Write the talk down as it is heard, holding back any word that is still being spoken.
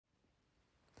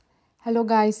Hello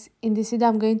guys, in this video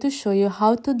I'm going to show you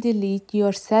how to delete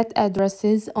your set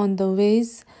addresses on the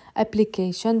Waze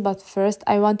application. But first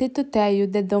I wanted to tell you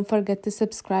that don't forget to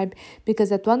subscribe,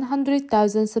 because at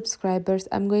 100,000 subscribers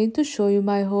I'm going to show you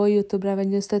my whole YouTube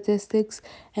revenue statistics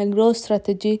and growth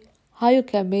strategy, how you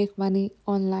can make money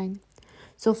online.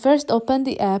 So first open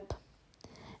the app,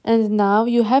 and now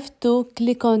you have to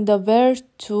click on the where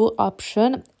to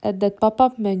option at that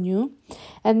pop-up menu.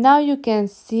 And now you can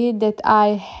see that I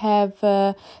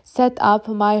have set up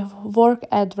my work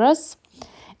address,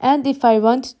 and if I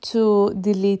want to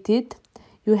delete it,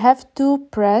 you have to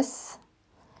press,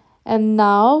 and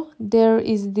now there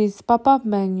is this pop-up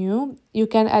menu. You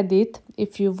can edit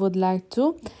if you would like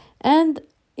to, and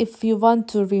if you want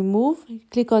to remove,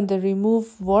 click on the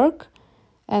remove work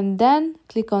and then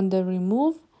click on the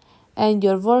remove, and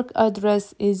your work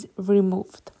address is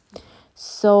removed.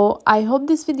 So I hope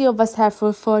this video was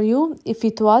helpful for you. If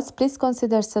it was, please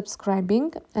consider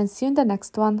subscribing, and see you in the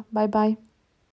next one. Bye bye.